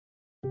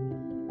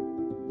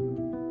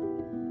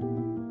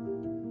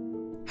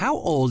How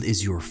old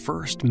is your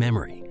first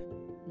memory?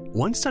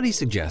 One study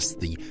suggests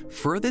the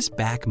furthest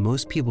back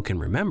most people can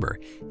remember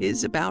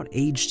is about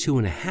age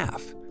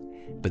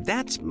 2.5. But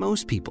that's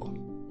most people.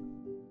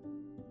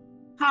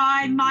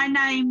 Hi, my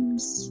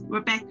name's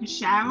Rebecca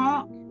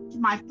Sharrock.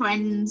 My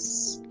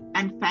friends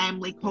and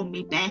family call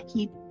me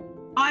Becky.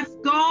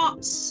 I've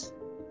got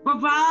a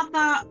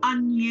rather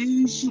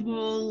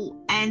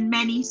unusual and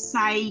many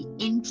say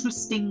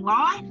interesting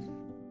life.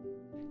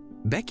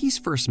 Becky's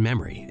first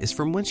memory is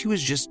from when she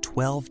was just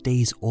 12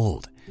 days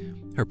old.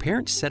 Her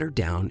parents set her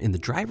down in the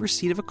driver's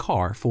seat of a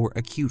car for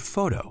a cute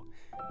photo.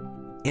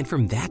 And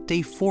from that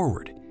day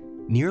forward,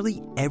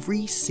 nearly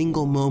every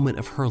single moment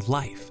of her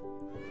life,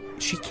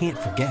 she can't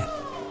forget.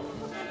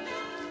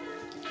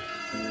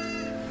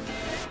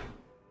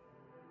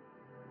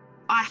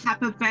 I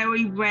have a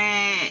very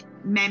rare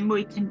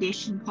memory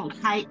condition called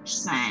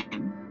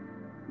HSAM,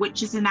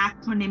 which is an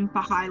acronym for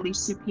Highly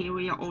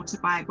Superior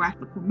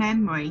Autobiographical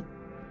Memory.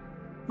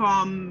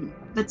 From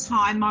the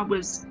time I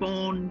was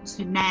born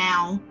to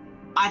now,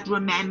 I'd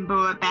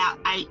remember about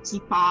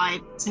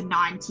 85 to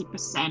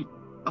 90%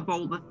 of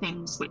all the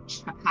things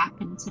which have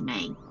happened to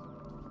me.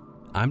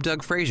 I'm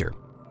Doug Frazier,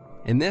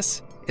 and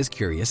this is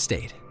Curious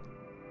State.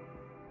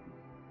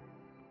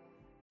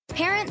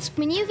 Parents,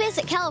 when you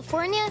visit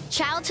California,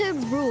 childhood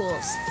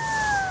rules.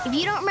 If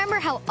you don't remember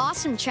how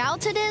awesome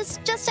childhood is,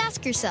 just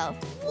ask yourself,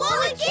 what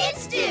would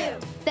kids do?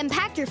 Then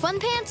pack your fun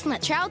pants and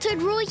let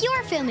childhood rule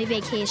your family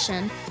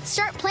vacation.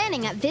 Start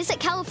planning at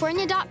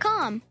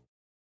visitcalifornia.com.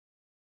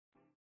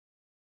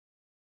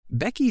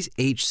 Becky's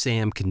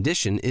HSAM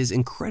condition is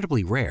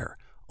incredibly rare.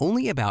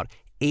 Only about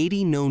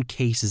 80 known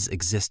cases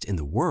exist in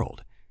the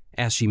world.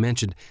 As she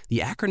mentioned, the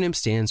acronym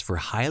stands for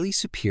Highly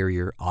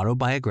Superior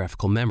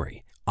Autobiographical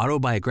Memory.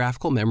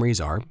 Autobiographical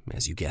memories are,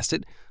 as you guessed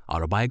it,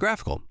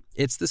 autobiographical.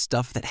 It's the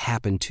stuff that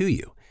happened to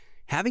you.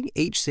 Having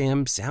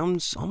HSAM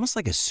sounds almost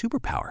like a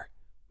superpower.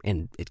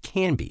 And it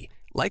can be.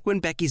 Like when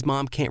Becky's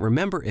mom can't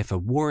remember if a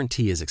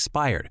warranty is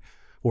expired,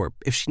 or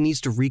if she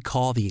needs to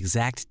recall the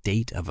exact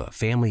date of a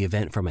family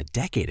event from a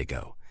decade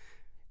ago.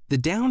 The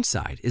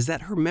downside is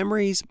that her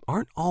memories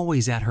aren't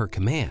always at her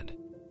command.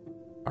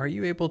 Are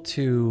you able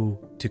to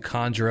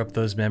conjure up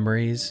those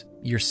memories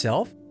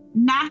yourself?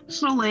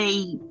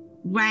 Naturally,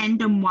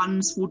 random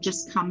ones will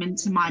just come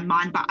into my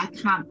mind, but I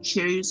can't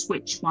choose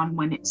which one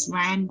when it's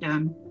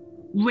random.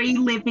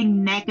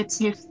 Reliving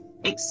negative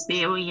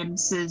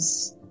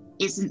experiences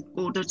isn't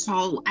good at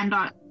all, and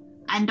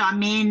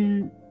I'm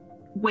in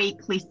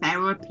weekly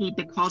therapy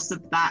because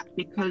of that,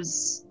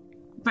 because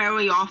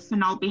very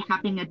often I'll be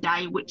having a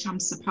day which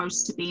I'm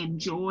supposed to be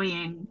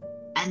enjoying,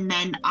 and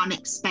then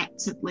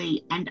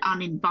unexpectedly and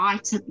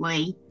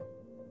uninvitedly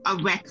a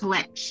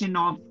recollection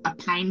of a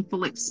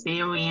painful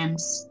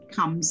experience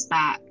comes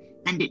back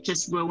and it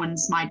just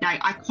ruins my day.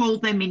 I call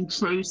them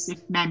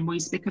intrusive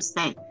memories because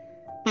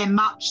they're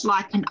much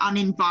like an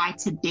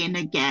uninvited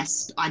dinner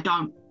guest. I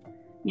don't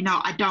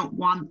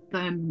want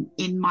them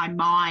in my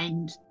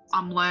mind.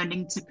 I'm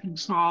learning to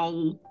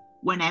control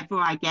whenever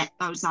I get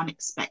those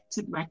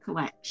unexpected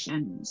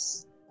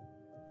recollections.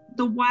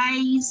 The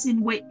ways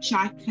in which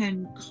I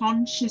can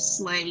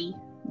consciously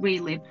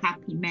relive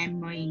happy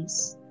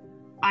memories,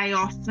 I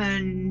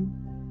often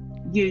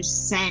use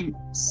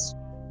scents.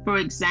 For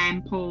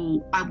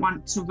example, I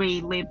want to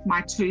relive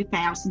my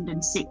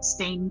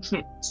 2016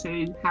 trip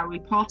to Harry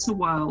Potter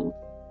World.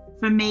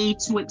 For me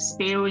to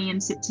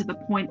experience it to the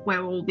point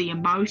where all the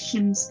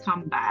emotions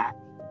come back,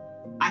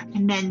 I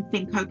can then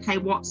think, okay,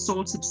 what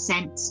sort of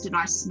scents did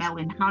I smell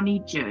in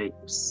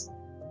Honeydukes?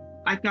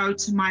 I go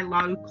to my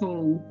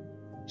local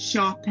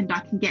shop and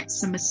I can get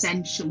some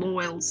essential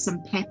oils,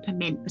 some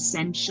peppermint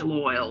essential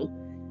oil,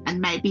 and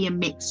maybe a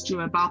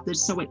mixture of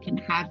others so it can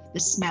have the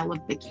smell of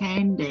the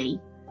candy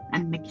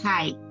and the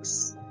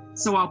cakes.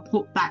 So I'll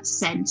put that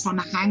scent on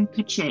a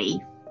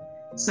handkerchief,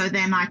 so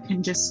then I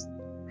can just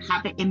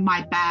have it in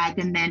my bag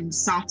and then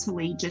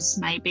subtly just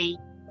maybe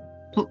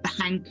put the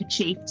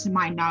handkerchief to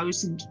my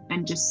nose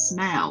and just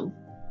smell.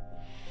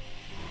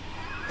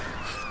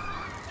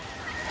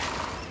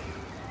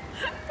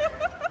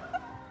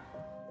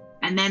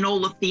 And then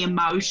all of the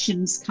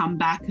emotions come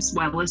back, as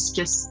well as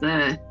just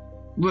the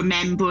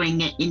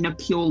remembering it in a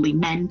purely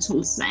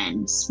mental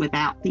sense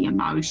without the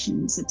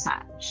emotions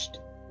attached.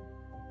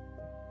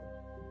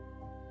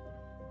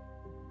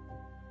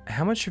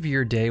 How much of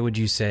your day would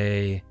you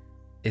say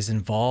is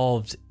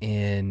involved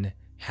in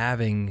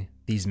having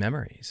these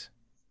memories?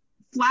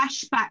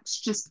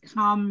 Flashbacks just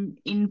come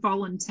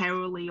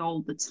involuntarily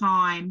all the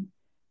time,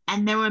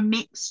 and they're a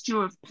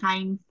mixture of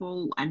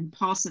painful and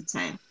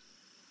positive.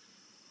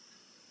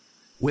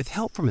 With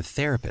help from a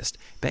therapist,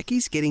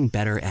 Becky's getting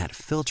better at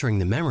filtering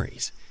the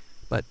memories.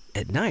 But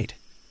at night,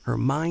 her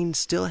mind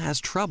still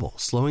has trouble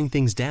slowing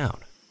things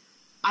down.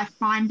 I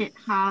find it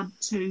hard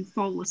to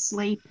fall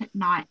asleep at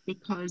night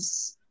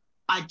because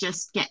I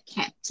just get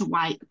kept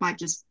awake by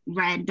just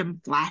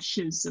random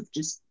flashes of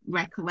just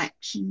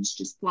recollections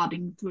just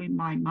flooding through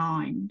my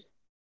mind.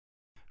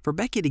 For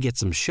Becky to get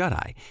some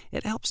shut-eye,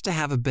 it helps to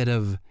have a bit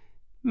of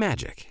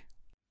magic.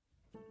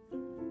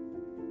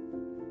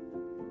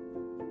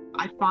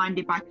 I find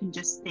if I can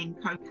just think,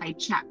 okay,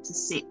 chapter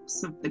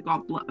 6 of the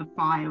Goblet of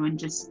Fire, and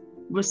just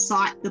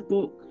recite the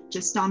book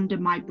just under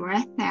my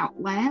breath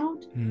out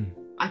loud,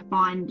 I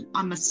find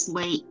I'm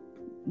asleep,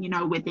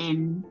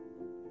 within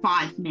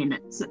 5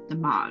 minutes at the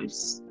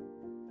most.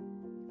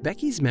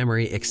 Becky's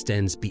memory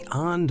extends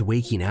beyond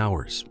waking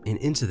hours and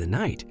into the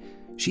night.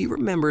 She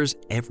remembers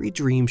every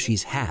dream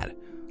she's had,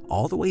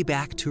 all the way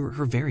back to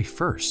her very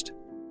first.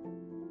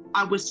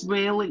 I was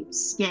really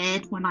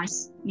scared when I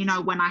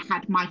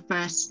had my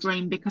first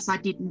dream, because I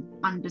didn't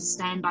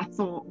understand. I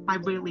thought I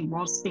really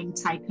was being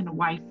taken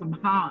away from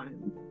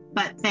home.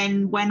 But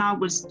then when I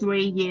was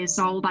 3 years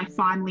old, I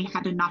finally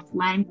had enough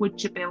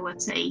language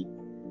ability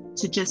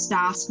to just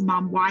ask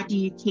Mum, why do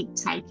you keep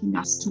taking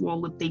us to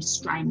all of these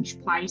strange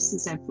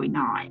places every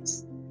night?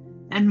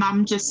 And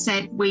Mum just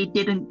said, we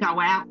didn't go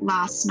out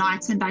last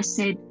night. And I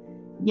said,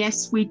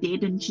 yes, we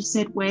did. And she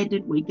said, where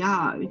did we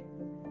go?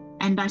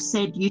 And I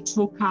said, you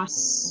took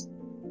us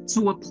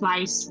to a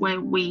place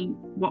where we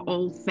were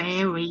all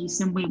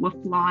fairies and we were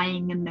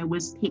flying and there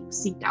was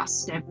pixie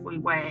dust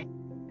everywhere.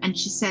 And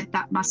she said,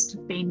 that must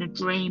have been a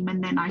dream.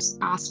 And then I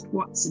asked,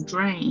 what's a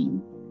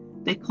dream?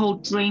 They're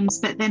called dreams,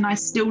 but then I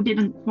still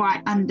didn't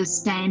quite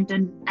understand.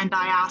 And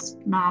I asked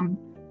Mum,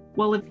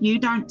 well, if you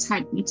don't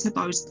take me to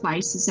those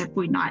places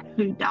every night,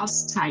 who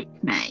does take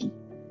me?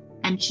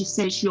 And she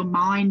says, your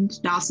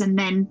mind does. And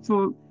then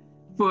for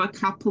a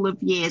couple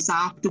of years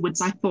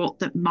afterwards, I thought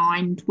that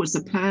mind was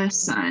a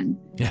person.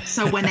 Yeah.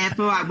 So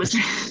whenever I was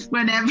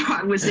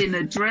in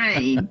a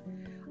dream,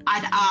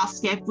 I'd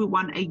ask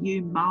everyone, are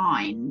you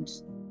mind?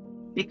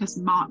 Because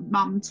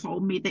Mum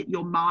told me that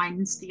your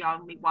mind's the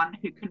only one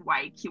who can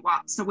wake you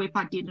up. So if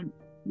I didn't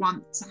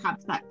want to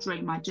have that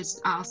dream, I just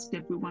asked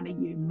everyone, are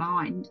you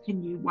mind?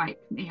 Can you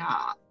wake me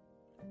up?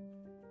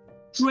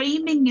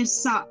 Dreaming is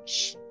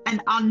such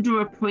an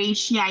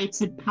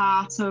underappreciated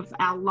part of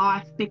our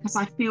life, because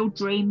I feel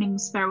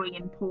dreaming's very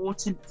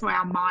important for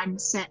our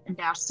mindset and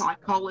our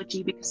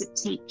psychology, because it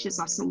teaches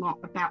us a lot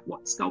about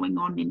what's going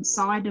on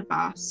inside of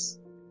us.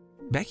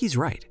 Becky's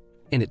right,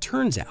 and it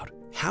turns out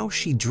how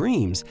she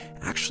dreams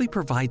actually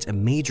provides a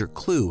major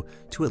clue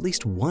to at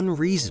least one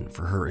reason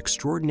for her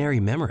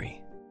extraordinary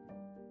memory.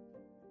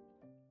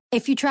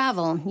 If you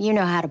travel, you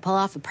know how to pull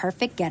off a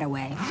perfect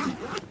getaway.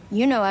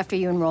 You know, after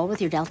you enroll with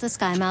your Delta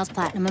SkyMiles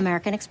Platinum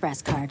American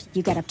Express card,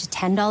 you get up to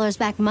 $10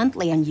 back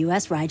monthly on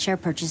U.S.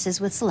 rideshare purchases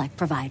with select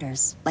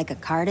providers, like a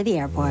car to the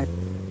airport.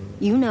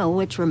 You know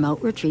which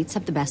remote retreats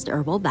have the best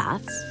herbal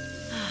baths,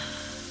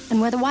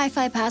 and where the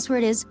Wi-Fi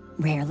password is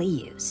rarely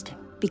used,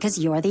 because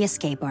you're the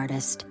escape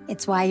artist.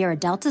 It's why you're a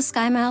Delta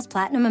SkyMiles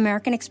Platinum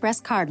American Express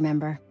card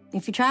member.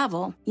 If you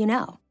travel, you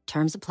know.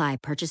 Terms apply.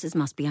 Purchases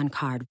must be on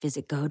card.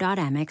 Visit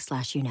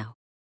go.amex/you-know.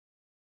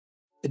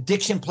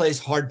 Addiction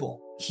plays hardball.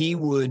 He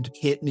would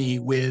hit me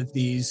with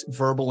these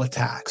verbal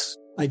attacks.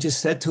 I just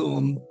said to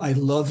him, I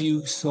love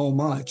you so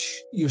much.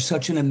 You're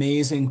such an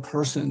amazing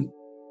person.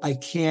 I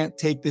can't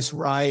take this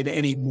ride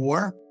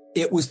anymore.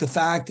 It was the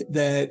fact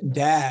that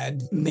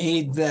Dad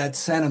made that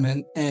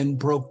sentiment and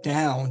broke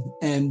down.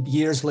 And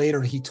years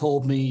later, he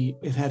told me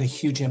it had a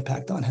huge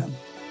impact on him.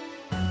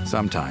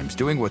 Sometimes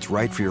doing what's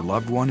right for your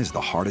loved one is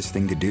the hardest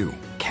thing to do.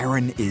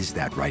 Karen is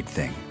that right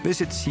thing.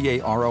 Visit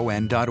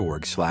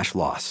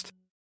caron.org/lost.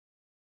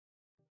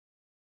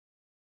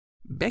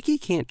 Becky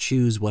can't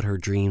choose what her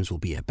dreams will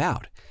be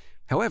about.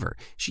 However,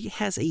 she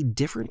has a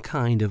different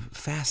kind of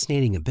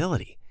fascinating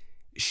ability.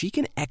 She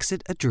can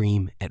exit a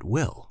dream at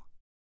will.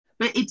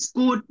 But it's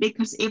good,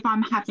 because if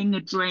I'm having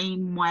a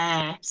dream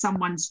where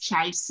someone's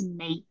chasing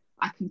me,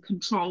 I can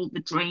control the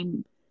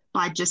dream.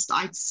 I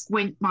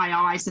squint my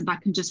eyes and I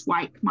can just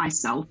wake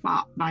myself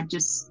up. Or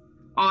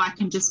I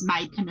can just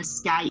make an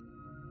escape.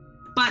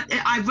 But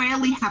I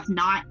rarely have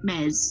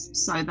nightmares,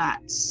 so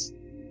that's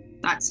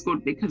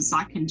good, because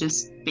I can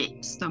just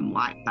fix them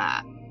like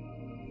that.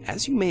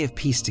 As you may have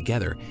pieced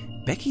together,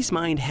 Becky's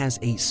mind has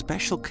a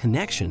special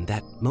connection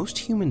that most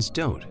humans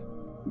don't.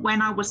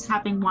 When I was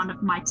having one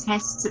of my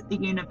tests at the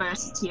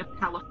University of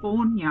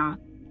California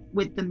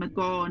with the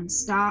McGaw and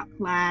Stark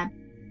lab,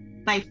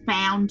 they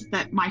found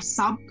that my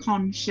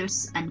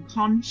subconscious and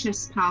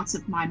conscious parts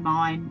of my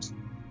mind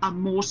are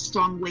more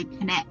strongly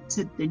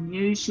connected than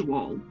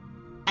usual.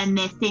 And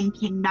they're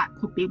thinking that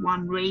could be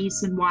one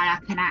reason why I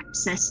can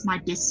access my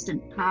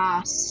distant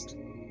past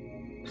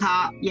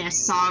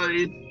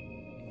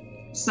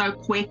so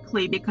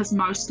quickly, because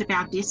most of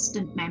our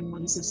distant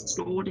memories are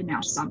stored in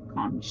our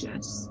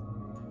subconscious.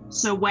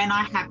 So when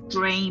I have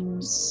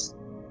dreams,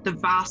 the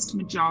vast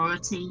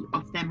majority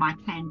of them I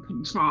can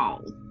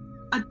control.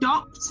 A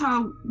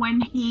doctor,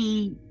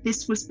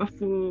 this was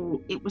before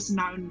it was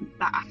known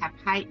that I have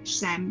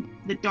HSAM,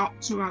 the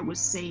doctor I was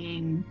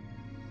seeing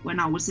when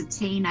I was a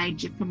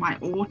teenager for my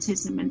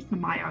autism and for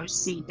my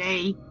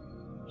OCD,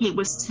 he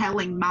was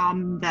telling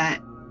Mum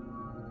that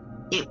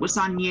it was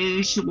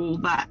unusual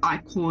that I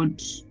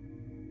could,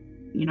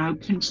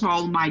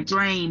 control my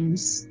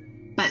dreams.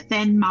 But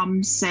then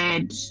Mum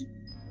said,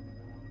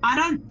 I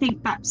don't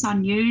think that's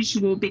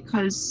unusual,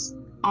 because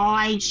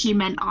she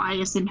meant I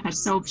as in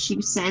herself,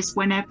 she says,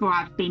 whenever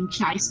I've been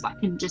chased, I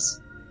can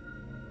just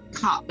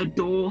cut a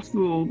door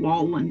through a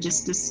wall and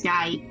just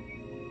escape.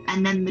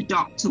 And then the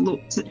doctor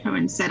looked at her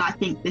and said, I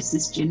think this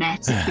is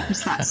genetic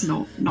because that's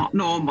not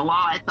normal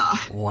either.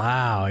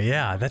 Wow,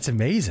 yeah, that's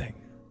amazing.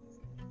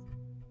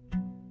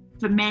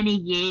 For many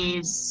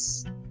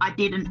years, I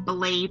didn't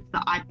believe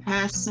that I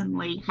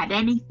personally had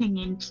anything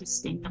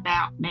interesting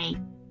about me,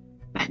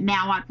 but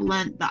now I've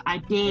learned that I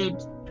did.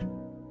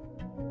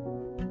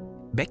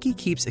 Becky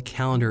keeps a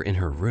calendar in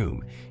her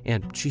room,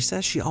 and she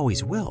says she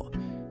always will.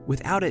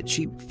 Without it,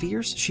 she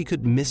fears she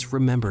could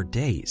misremember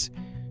days.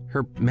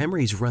 Her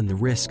memories run the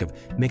risk of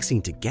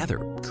mixing together,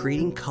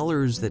 creating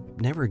colors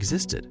that never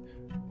existed.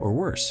 Or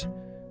worse,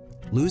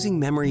 losing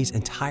memories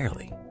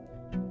entirely.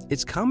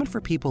 It's common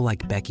for people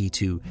like Becky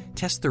to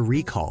test the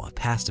recall of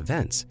past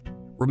events.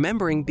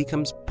 Remembering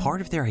becomes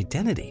part of their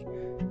identity.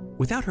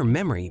 Without her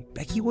memory,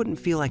 Becky wouldn't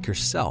feel like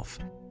herself.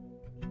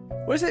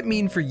 What does it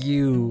mean for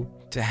you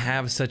to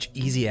have such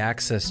easy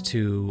access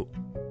to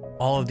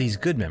all of these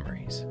good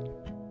memories?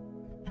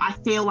 I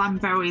feel I'm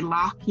very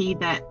lucky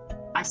that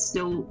I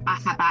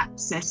have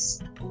access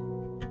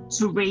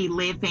to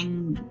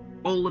reliving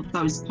all of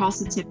those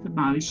positive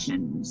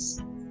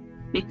emotions,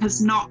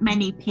 because not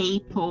many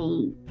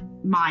people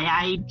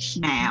my age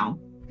now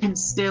can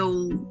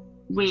still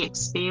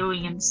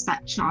re-experience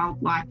that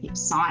childlike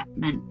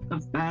excitement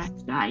of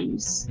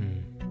birthdays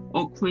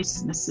or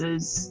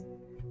Christmases.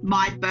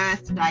 My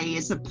birthday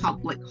is a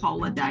public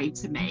holiday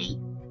to me.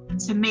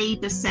 To me,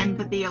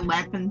 December the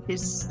 11th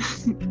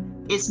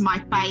is my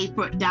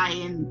favorite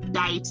day and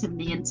date in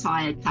the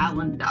entire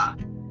calendar.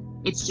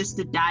 It's just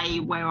a day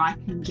where I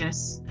can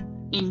just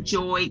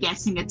enjoy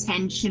getting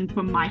attention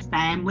from my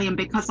family, and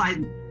because I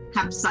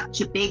have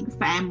such a big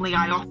family,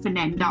 I often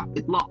end up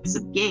with lots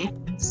of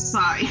gifts, so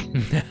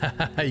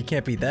you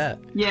can't beat that.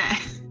 Yeah.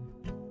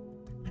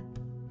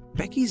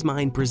 Becky's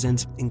mind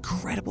presents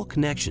incredible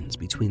connections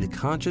between the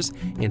conscious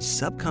and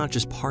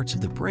subconscious parts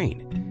of the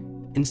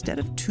brain. Instead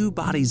of two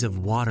bodies of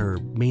water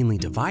mainly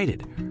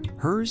divided,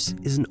 hers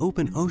is an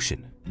open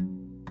ocean.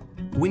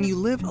 When you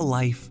live a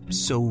life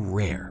so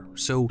rare,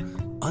 so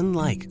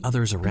unlike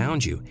others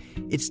around you,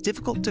 it's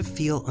difficult to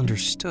feel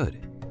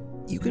understood.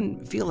 You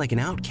can feel like an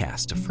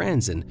outcast to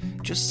friends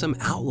and just some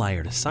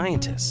outlier to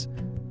scientists.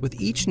 With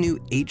each new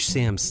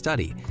HSAM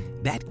study,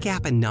 that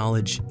gap in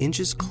knowledge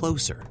inches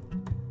closer.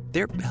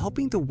 They're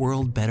helping the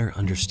world better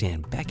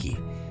understand Becky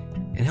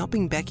and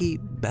helping Becky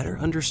better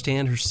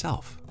understand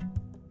herself.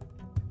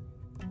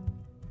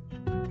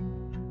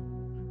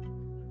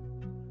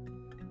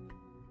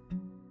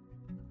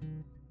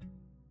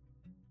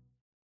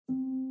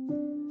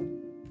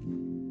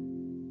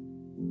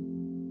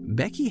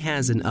 Becky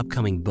has an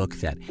upcoming book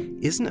that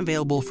isn't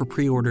available for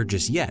pre-order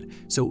just yet,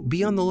 so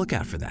be on the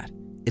lookout for that.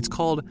 It's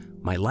called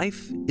My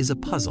Life is a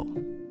Puzzle.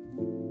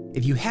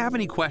 If you have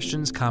any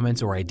questions,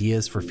 comments, or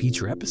ideas for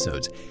future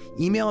episodes,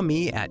 email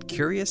me at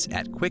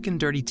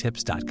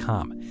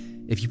curious@quickanddirtytips.com.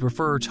 If you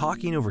prefer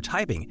talking over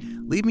typing,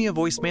 leave me a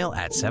voicemail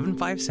at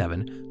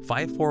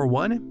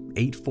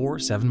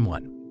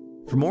 757-541-8471.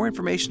 For more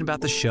information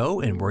about the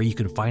show and where you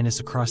can find us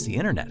across the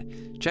internet,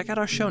 check out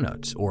our show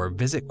notes or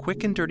visit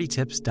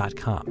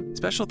quickanddirtytips.com.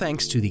 Special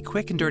thanks to the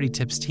Quick and Dirty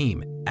Tips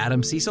team: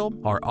 Adam Cecil,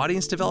 our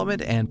audience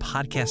development and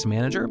podcast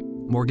manager;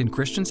 Morgan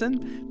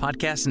Christensen,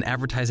 podcast and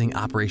advertising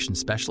operations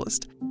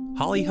specialist;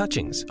 Holly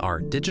Hutchings, our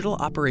digital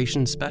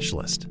operations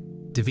specialist;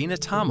 Davina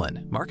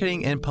Tomlin,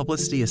 marketing and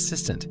publicity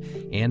assistant;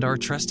 and our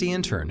trusty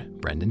intern,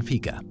 Brendan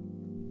Pica.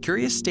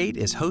 Curious State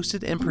is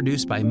hosted and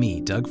produced by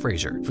me, Doug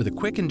Frazier, for the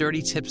Quick and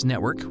Dirty Tips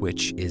Network,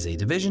 which is a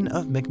division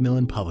of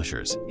Macmillan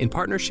Publishers, in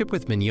partnership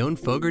with Mignon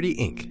Fogarty,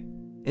 Inc.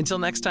 Until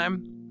next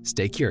time,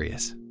 stay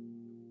curious.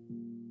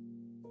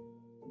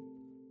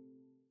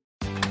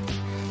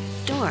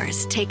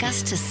 Doors take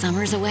us to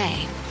summers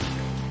away,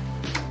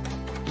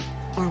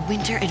 or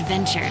winter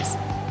adventures,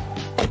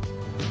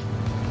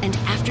 and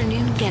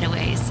afternoon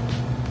getaways.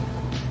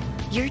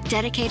 Your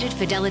dedicated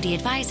Fidelity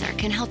advisor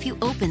can help you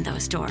open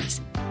those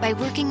doors by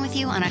working with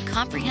you on a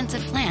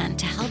comprehensive plan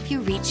to help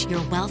you reach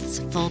your wealth's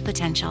full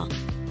potential.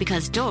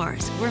 Because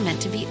doors were meant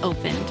to be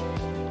opened.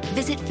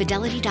 Visit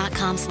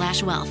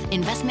fidelity.com/wealth.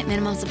 Investment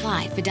minimum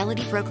supply.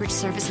 Fidelity Brokerage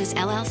Services,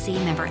 LLC,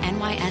 member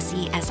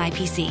NYSE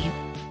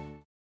SIPC.